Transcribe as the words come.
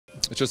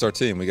It's just our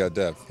team. We got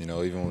depth.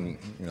 Even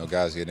when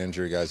guys get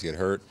injured, guys get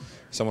hurt,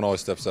 someone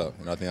always steps up.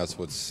 I think that's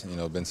what's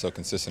been so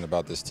consistent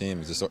about this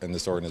team in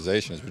this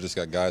organization is we just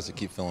got guys that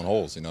keep filling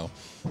holes. A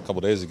couple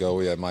days ago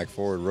we had Mike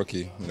Ford,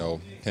 rookie,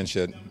 pinch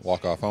hit,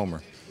 walk off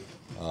homer.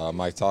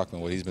 Mike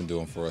Talkman, what he's been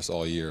doing for us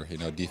all year,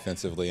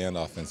 defensively and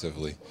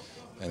offensively,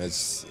 and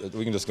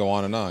we can just go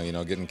on and on.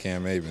 Getting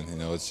Cam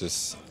Maben, it's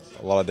just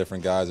a lot of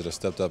different guys that have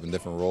stepped up in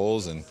different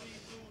roles and.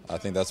 I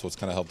think that's what's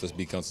kind of helped us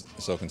be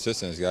so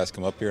consistent. Is guys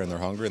come up here and they're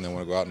hungry and they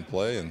want to go out and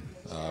play. And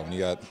when you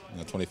got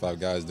 25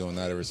 guys doing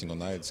that every single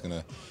night, it's going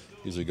to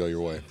usually go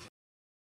your way.